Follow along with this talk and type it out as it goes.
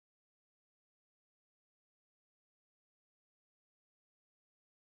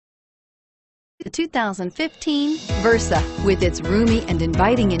2015 Versa. With its roomy and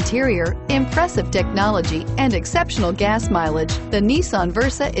inviting interior, impressive technology, and exceptional gas mileage, the Nissan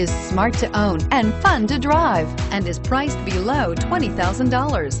Versa is smart to own and fun to drive and is priced below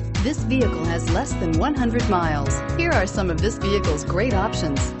 $20,000. This vehicle has less than 100 miles. Here are some of this vehicle's great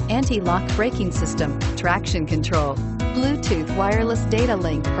options: anti-lock braking system, traction control, Bluetooth wireless data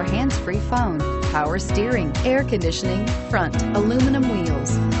link for hands-free phone, power steering, air conditioning, front, aluminum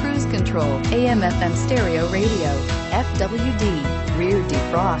wheels, cruise control, AM/FM stereo radio, FWD, rear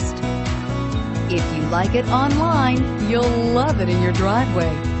defrost. If you like it online, you'll love it in your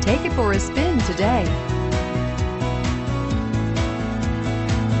driveway. Take it for a spin today.